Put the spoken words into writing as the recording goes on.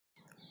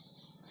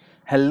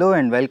Hello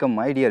and welcome,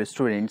 my dear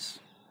students.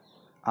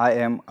 I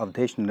am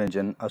Avdesh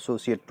Niranjan,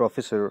 Associate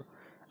Professor.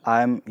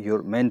 I am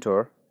your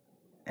mentor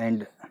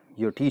and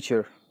your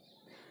teacher.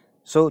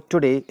 So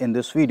today in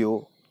this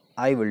video,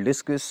 I will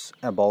discuss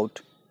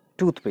about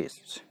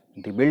toothpaste,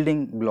 the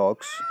building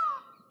blocks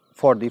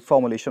for the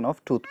formulation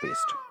of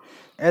toothpaste.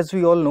 As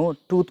we all know,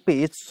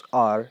 toothpastes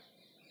are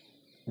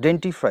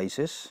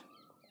dentifrices,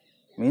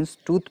 means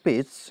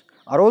toothpastes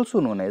are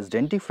also known as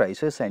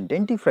dentifrices, and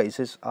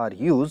dentifrices are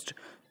used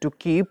to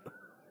keep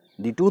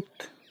the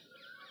tooth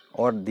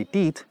or the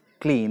teeth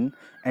clean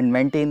and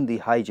maintain the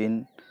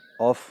hygiene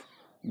of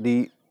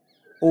the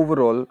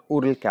overall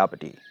oral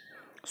cavity.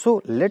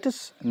 So let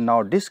us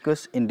now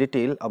discuss in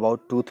detail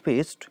about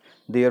toothpaste,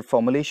 their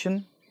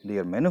formulation,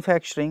 their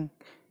manufacturing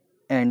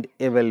and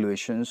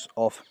evaluations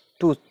of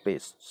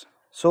toothpastes.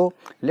 So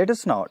let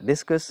us now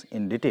discuss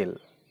in detail.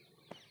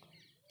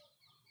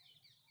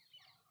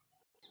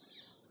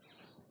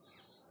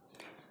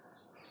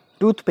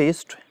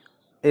 Toothpaste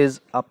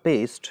is a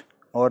paste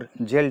or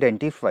gel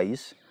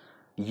dentifrice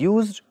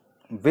used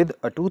with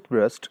a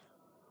toothbrush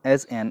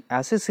as an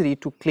accessory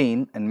to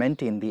clean and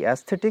maintain the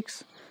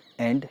aesthetics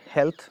and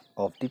health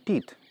of the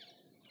teeth.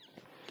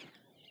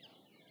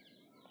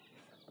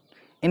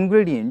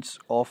 Ingredients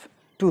of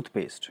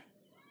toothpaste.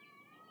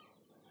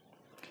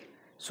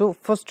 So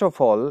first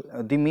of all,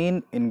 the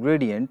main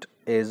ingredient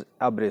is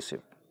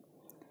abrasive.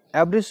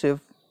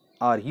 Abrasive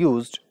are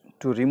used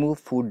to remove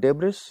food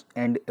debris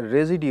and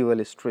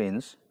residual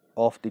stains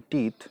of the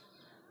teeth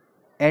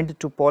and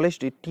to polish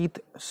the teeth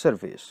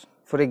surface.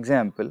 For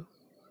example,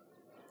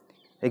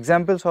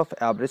 examples of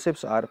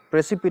abrasives are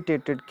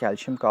precipitated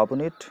calcium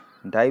carbonate,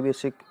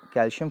 dibasic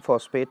calcium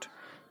phosphate,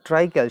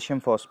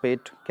 tricalcium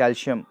phosphate,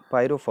 calcium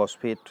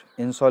pyrophosphate,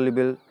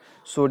 insoluble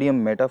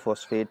sodium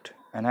metaphosphate,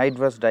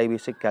 anhydrous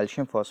dibasic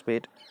calcium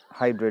phosphate,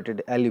 hydrated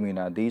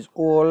alumina. These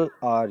all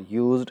are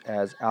used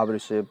as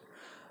abrasive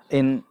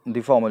in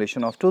the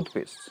formulation of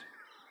toothpaste.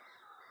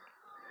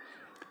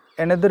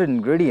 Another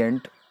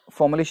ingredient,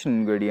 formulation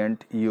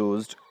ingredient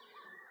used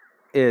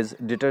is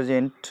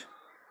detergent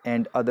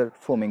and other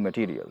foaming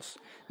materials.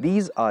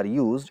 These are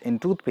used in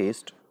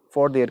toothpaste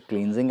for their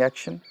cleansing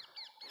action.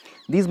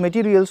 These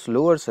materials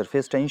lower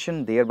surface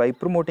tension, thereby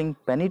promoting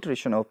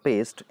penetration of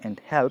paste and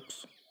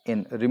helps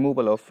in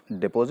removal of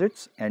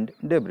deposits and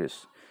debris.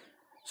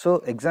 So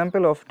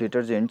example of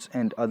detergents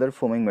and other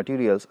foaming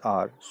materials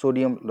are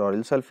sodium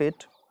lauryl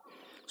sulfate.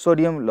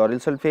 Sodium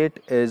lauryl sulfate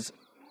is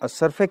a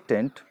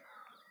surfactant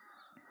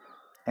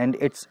and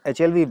its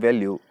HLV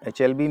value,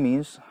 HLV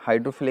means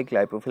hydrophilic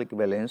lipophilic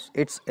valence,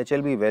 its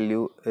HLV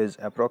value is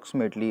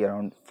approximately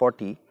around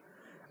 40.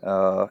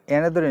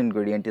 Another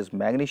ingredient is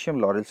magnesium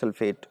lauryl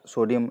sulfate,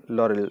 sodium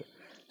lauryl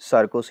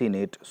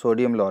sarcosinate,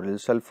 sodium lauryl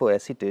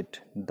sulfoacetate,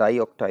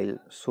 dioctyl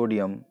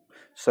sodium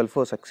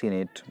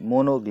sulfosuccinate,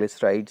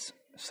 monoglycerides,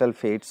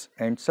 sulfates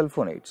and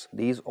sulfonates.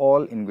 These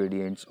all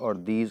ingredients or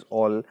these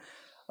all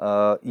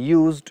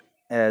used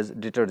as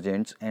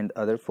detergents and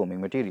other foaming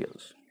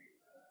materials.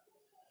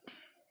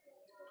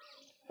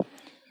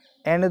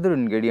 Another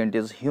ingredient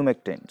is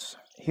humectants.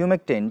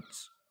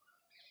 Humectants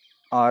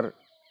are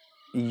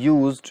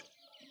used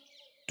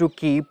to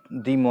keep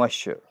the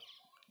moisture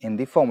in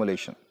the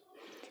formulation.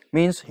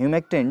 Means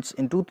humectants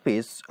in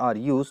toothpastes are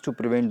used to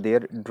prevent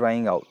their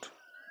drying out.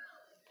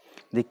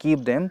 They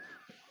keep them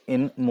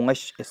in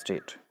moist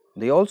state.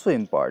 They also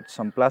impart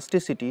some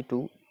plasticity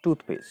to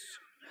toothpaste.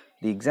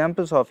 The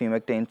examples of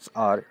humectants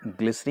are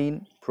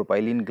glycerine,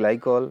 propylene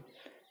glycol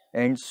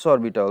and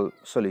sorbitol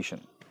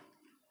solution.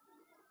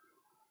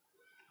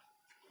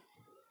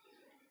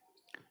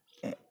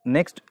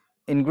 Next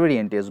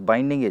ingredient is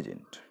binding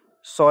agent.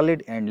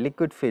 Solid and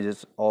liquid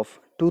phases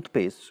of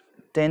toothpaste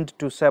tend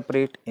to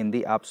separate in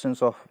the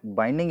absence of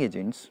binding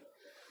agents,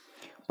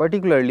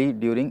 particularly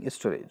during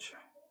storage.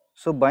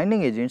 So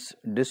binding agents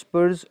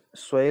disperse,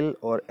 swell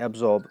or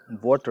absorb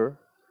water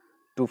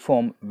to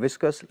form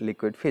viscous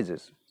liquid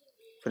phases.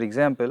 For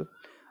example,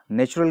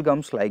 natural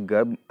gums like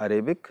gum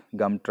arabic,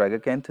 gum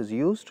tragacanth is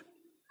used.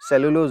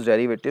 Cellulose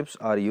derivatives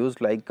are used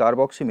like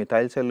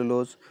carboxymethyl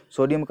cellulose,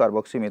 sodium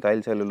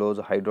carboxymethyl cellulose,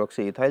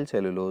 hydroxyethyl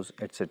cellulose,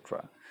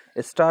 etc.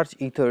 Starch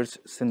ethers,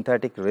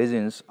 synthetic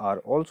resins are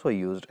also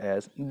used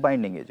as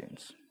binding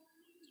agents.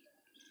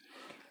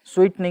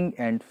 Sweetening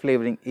and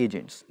flavoring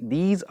agents.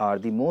 These are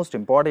the most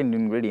important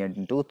ingredient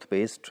in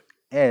toothpaste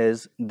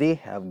as they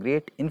have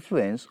great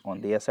influence on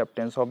the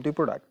acceptance of the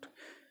product.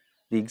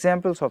 The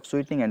examples of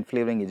sweetening and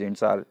flavoring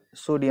agents are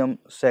sodium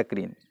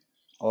saccharine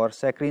or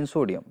saccharine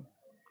sodium.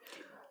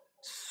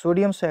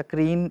 Sodium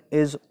saccharine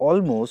is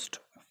almost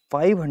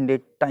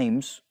 500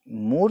 times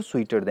more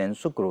sweeter than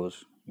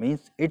sucrose,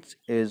 means it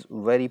is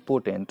very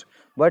potent,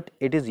 but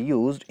it is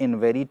used in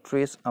very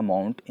trace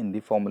amount in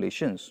the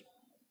formulations.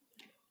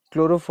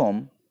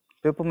 Chloroform,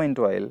 peppermint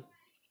oil,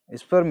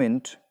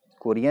 spearmint,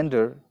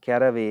 coriander,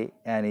 caraway,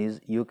 anise,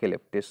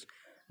 eucalyptus,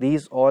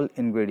 these all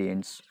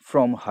ingredients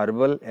from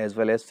herbal as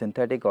well as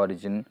synthetic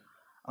origin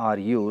are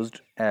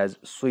used as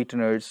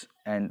sweeteners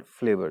and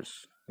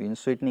flavors, means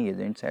sweetening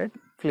agents and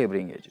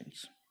flavoring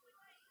agents.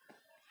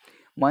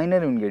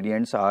 Minor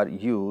ingredients are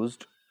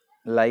used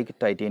like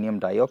titanium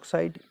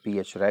dioxide,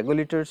 pH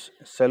regulators,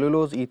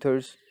 cellulose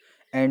ethers,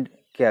 and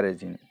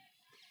kerosene.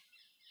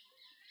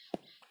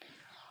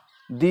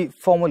 The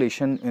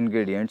formulation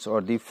ingredients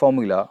or the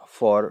formula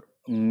for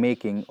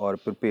making or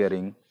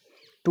preparing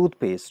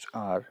toothpaste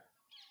are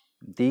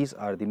these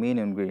are the main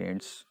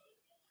ingredients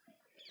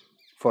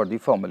for the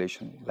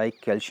formulation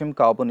like calcium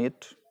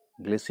carbonate,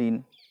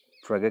 glycerin,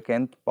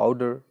 tragacanth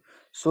powder,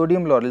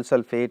 sodium lauryl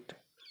sulfate,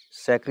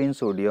 saccharine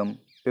sodium,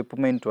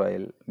 peppermint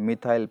oil,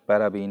 methyl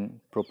parabene,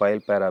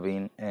 propyl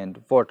parabene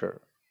and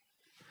water.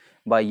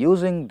 By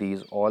using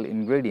these all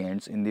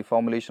ingredients in the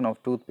formulation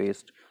of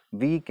toothpaste,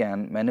 we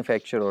can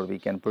manufacture or we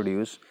can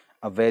produce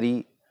a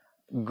very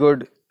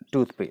good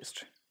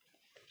toothpaste.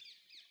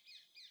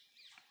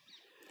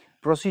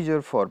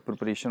 Procedure for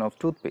preparation of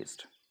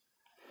toothpaste.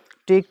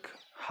 Take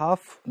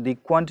half the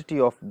quantity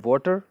of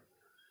water,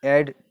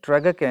 add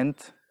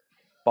tragacanth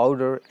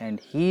powder and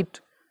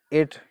heat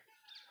it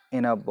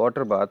in a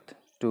water bath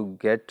to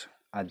get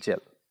a gel.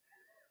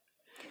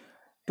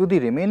 To the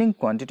remaining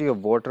quantity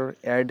of water,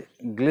 add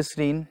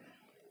glycerine,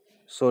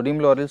 sodium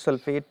lauryl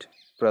sulfate,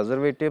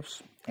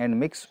 preservatives and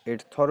mix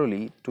it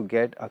thoroughly to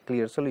get a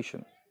clear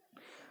solution.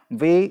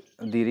 Weigh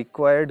the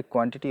required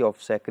quantity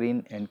of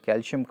saccharine and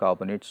calcium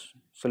carbonate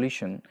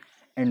solution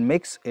and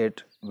mix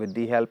it with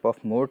the help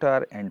of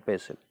mortar and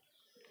pestle.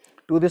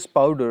 To this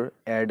powder,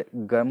 add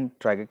gum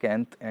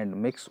tragacanth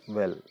and mix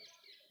well.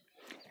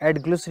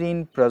 Add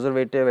glycerine,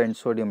 preservative and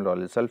sodium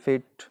lauryl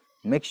sulfate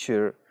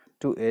mixture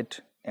to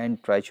it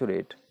and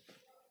triturate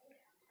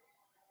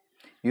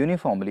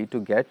uniformly to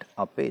get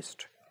a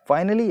paste.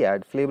 Finally,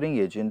 add flavoring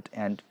agent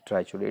and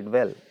triturate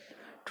well.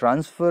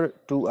 Transfer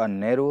to a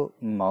narrow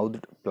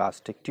mouthed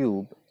plastic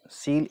tube,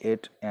 seal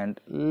it and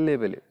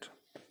label it.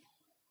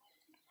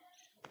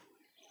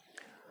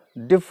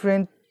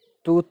 Different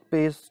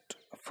toothpaste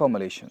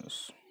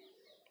formulations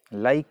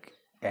like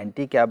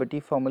anti-cavity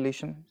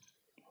formulation,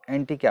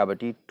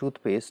 anti-cavity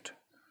toothpaste.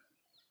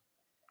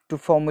 To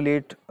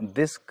formulate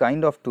this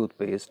kind of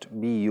toothpaste,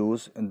 we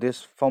use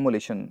this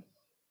formulation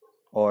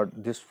or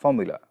this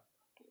formula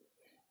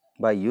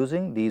by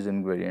using these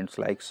ingredients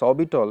like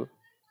sorbitol,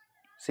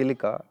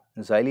 silica,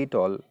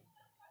 xylitol,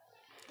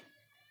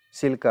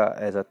 silica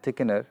as a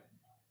thickener,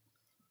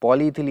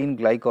 polyethylene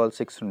glycol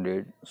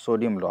 600,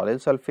 sodium lauryl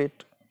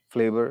sulfate,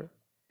 flavor,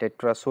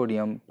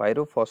 tetrasodium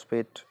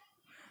pyrophosphate,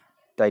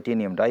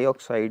 titanium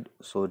dioxide,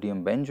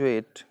 sodium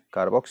benzoate,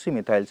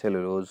 carboxymethyl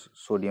cellulose,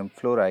 sodium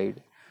fluoride,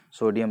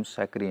 sodium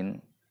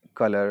saccharine,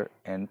 color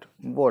and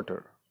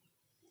water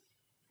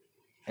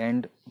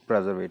and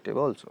preservative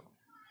also.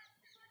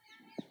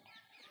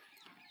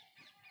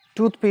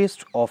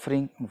 Toothpaste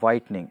offering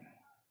whitening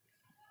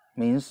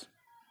means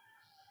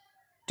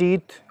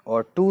teeth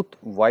or tooth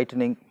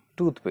whitening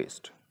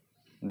toothpaste.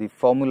 The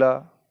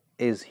formula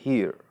is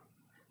here.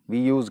 We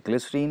use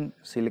glycerine,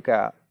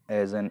 silica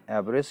as an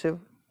abrasive,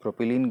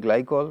 propylene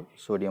glycol,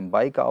 sodium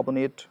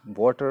bicarbonate,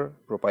 water,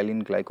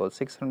 propylene glycol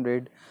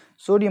 600,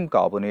 sodium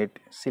carbonate,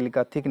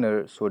 silica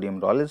thickener, sodium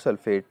lauryl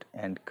sulfate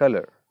and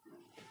color.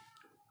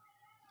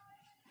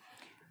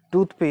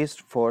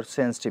 Toothpaste for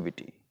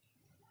sensitivity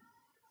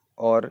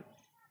or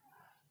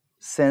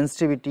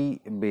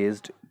sensitivity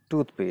based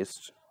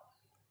toothpaste.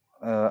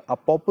 A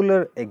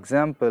popular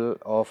example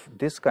of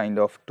this kind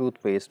of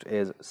toothpaste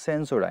is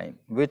Sensodyne,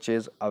 which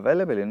is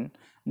available in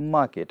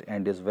market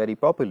and is very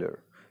popular.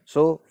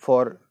 So,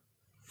 for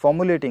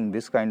formulating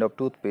this kind of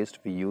toothpaste,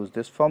 we use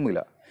this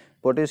formula: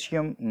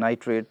 potassium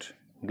nitrate,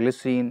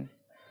 glycerine,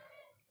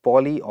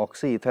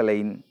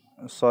 polyoxyethylene,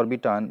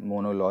 sorbitan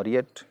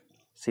monolaureate,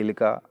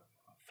 silica,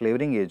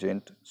 flavoring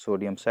agent,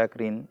 sodium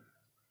saccharine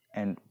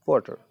and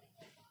water.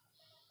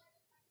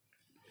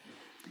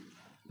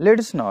 Let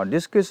us now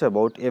discuss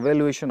about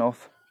evaluation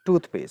of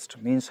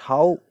toothpaste, means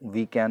how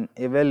we can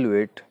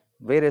evaluate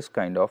various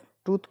kind of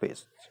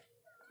toothpaste.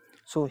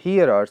 So,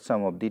 here are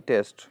some of the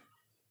tests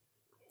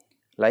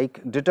like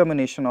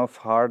determination of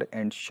hard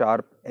and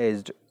sharp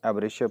edged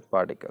abrasive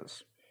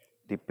particles.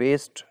 The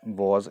paste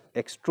was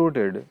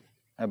extruded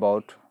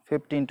about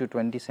 15 to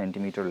 20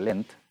 centimeter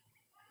length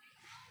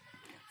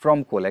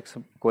from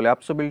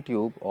collapsible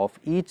tube of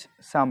each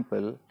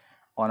sample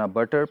on a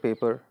butter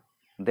paper.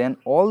 Then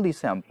all the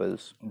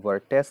samples were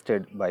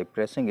tested by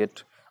pressing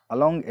it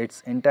along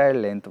its entire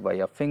length by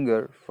a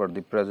finger for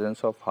the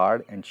presence of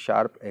hard and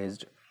sharp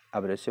edged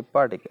abrasive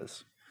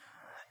particles.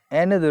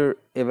 Another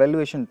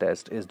evaluation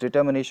test is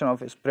determination of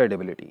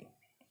spreadability.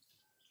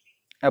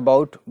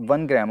 About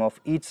 1 gram of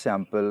each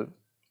sample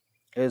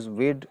is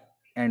weighed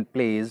and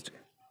placed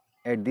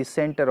at the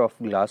center of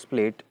glass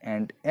plate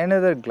and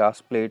another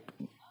glass plate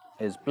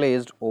is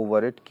placed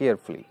over it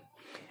carefully.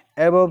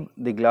 Above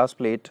the glass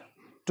plate,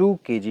 2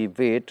 kg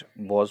weight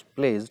was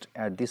placed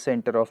at the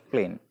center of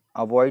plane.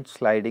 Avoid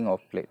sliding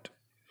of plate.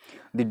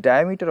 The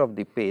diameter of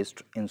the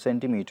paste in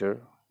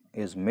centimeter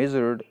is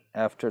measured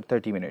after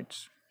 30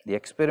 minutes. The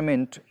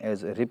experiment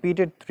is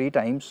repeated 3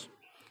 times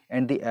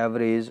and the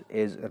average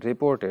is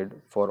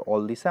reported for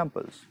all the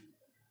samples.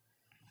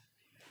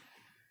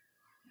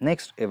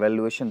 Next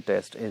evaluation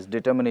test is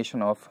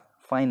determination of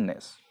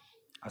fineness.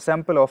 A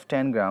sample of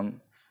 10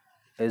 gram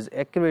is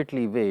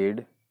accurately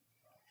weighed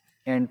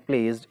and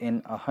placed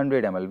in a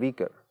 100 ml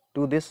beaker.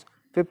 To this,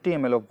 50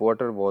 ml of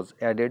water was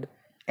added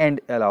and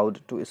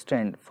allowed to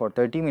stand for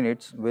 30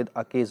 minutes with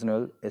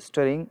occasional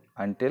stirring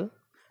until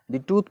the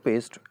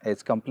toothpaste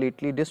is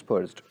completely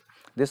dispersed.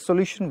 This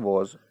solution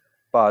was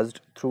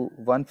passed through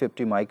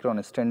 150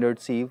 micron standard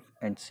sieve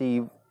and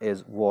sieve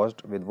is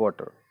washed with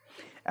water.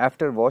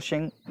 After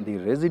washing, the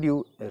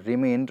residue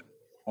remained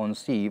on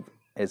sieve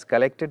is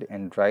collected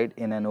and dried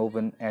in an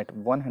oven at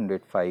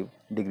 105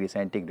 degrees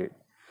centigrade.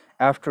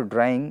 After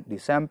drying, the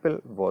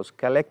sample was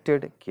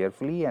collected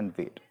carefully and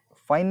weighed.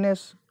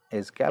 Fineness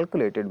is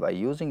calculated by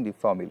using the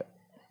formula.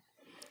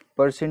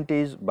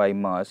 Percentage by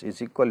mass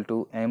is equal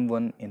to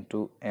m1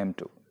 into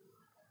m2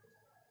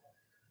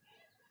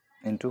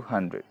 into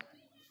 100,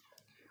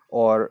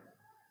 or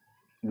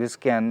this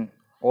can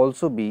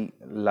also be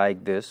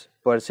like this: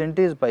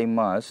 percentage by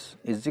mass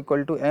is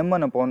equal to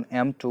m1 upon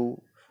m2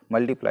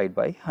 multiplied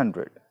by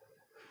 100.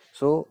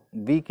 So,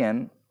 we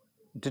can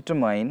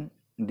determine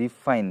the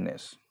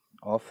fineness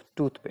of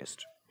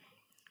toothpaste.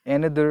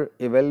 Another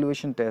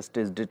evaluation test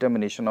is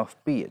determination of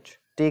pH.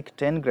 Take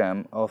 10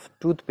 gram of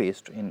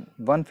toothpaste in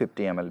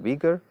 150 ml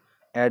beaker,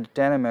 add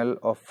 10 ml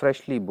of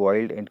freshly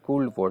boiled and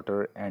cooled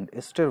water and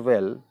stir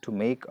well to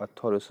make a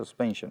thorough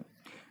suspension.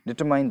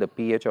 Determine the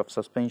pH of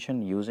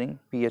suspension using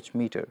pH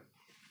meter.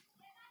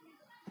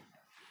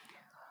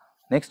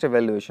 Next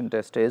evaluation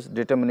test is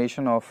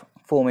determination of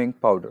foaming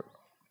powder.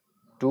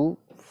 To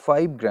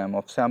 5 gram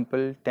of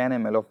sample, 10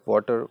 ml of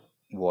water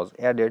was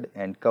added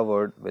and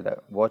covered with a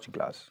watch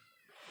glass.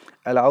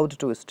 Allowed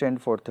to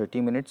stand for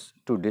 30 minutes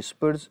to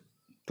disperse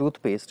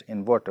toothpaste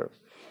in water.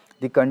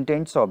 The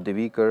contents of the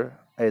beaker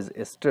is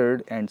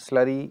stirred and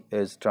slurry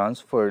is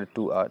transferred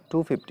to a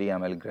 250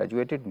 ml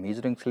graduated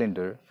measuring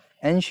cylinder.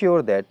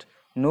 Ensure that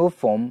no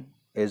foam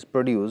is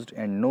produced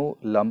and no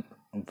lump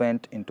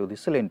went into the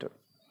cylinder.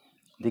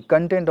 The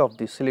content of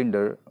the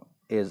cylinder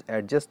is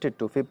adjusted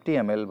to 50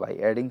 ml by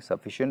adding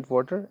sufficient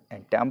water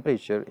and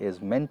temperature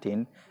is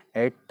maintained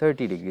at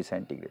 30 degrees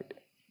centigrade.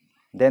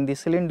 Then the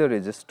cylinder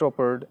is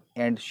stoppered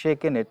and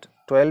shaken it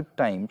 12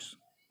 times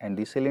and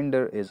the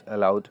cylinder is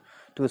allowed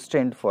to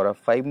stand for a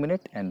 5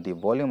 minute and the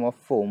volume of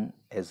foam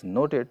is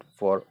noted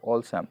for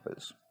all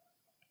samples.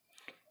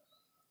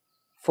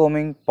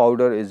 Foaming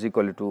powder is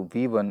equal to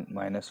V1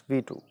 minus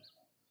V2.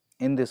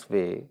 In this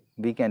way,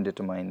 we can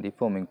determine the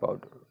foaming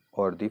powder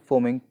or the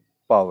foaming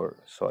power,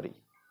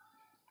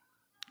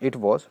 It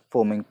was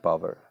foaming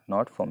power,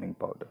 not foaming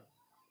powder.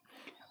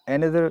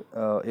 Another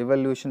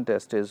evaluation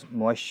test is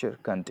moisture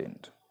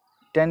content.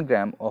 10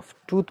 gram of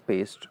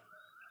toothpaste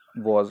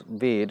was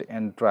weighed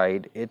and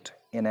dried it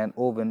in an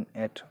oven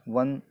at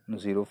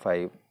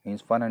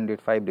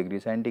 105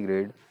 degrees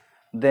centigrade.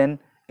 Then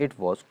it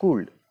was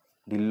cooled.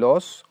 The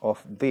loss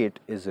of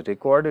weight is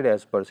recorded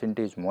as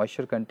percentage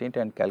moisture content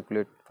and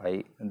calculated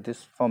by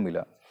this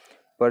formula.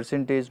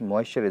 Percentage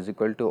moisture is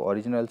equal to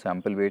original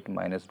sample weight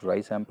minus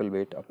dry sample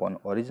weight upon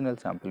original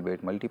sample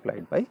weight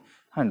multiplied by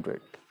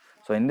 100.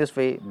 So, in this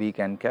way we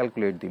can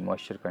calculate the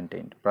moisture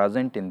content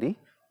present in the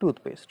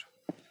toothpaste.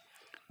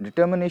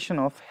 Determination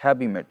of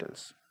heavy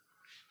metals.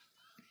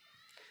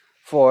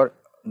 For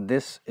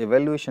this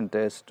evaluation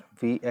test,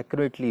 we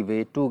accurately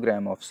weigh 2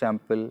 gram of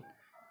sample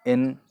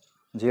in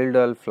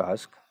Geldal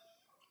flask,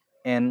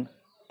 an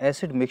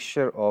acid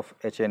mixture of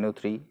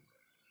HNO3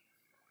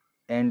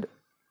 and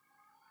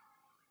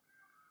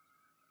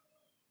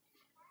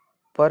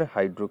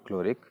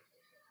perhydrochloric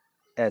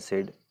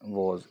acid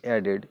was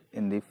added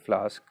in the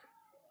flask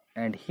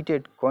and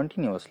heated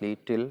continuously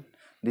till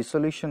the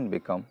solution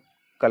become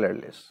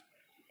colorless.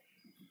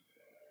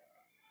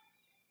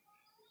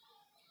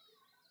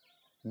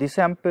 The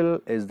sample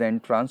is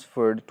then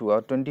transferred to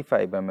a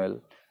 25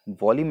 ml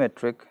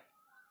volumetric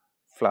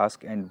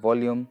flask and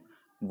volume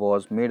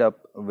was made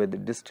up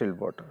with distilled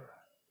water.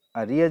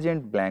 A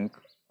reagent blank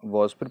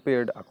was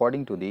prepared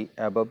according to the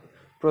above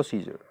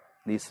procedure.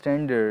 The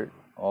standard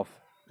of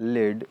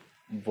lid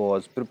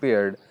was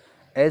prepared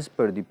as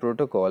per the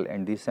protocol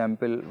and the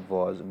sample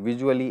was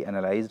visually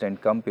analyzed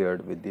and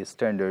compared with the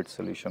standard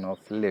solution of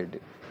lid.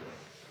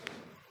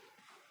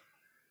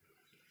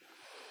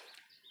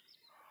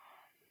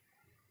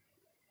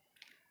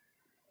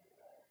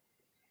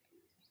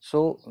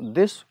 So,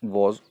 this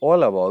was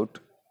all about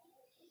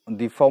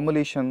the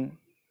formulation,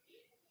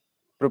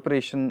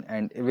 preparation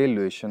and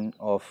evaluation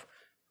of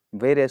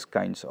various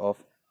kinds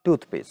of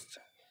toothpaste.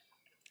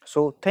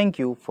 So, thank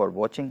you for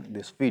watching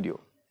this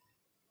video.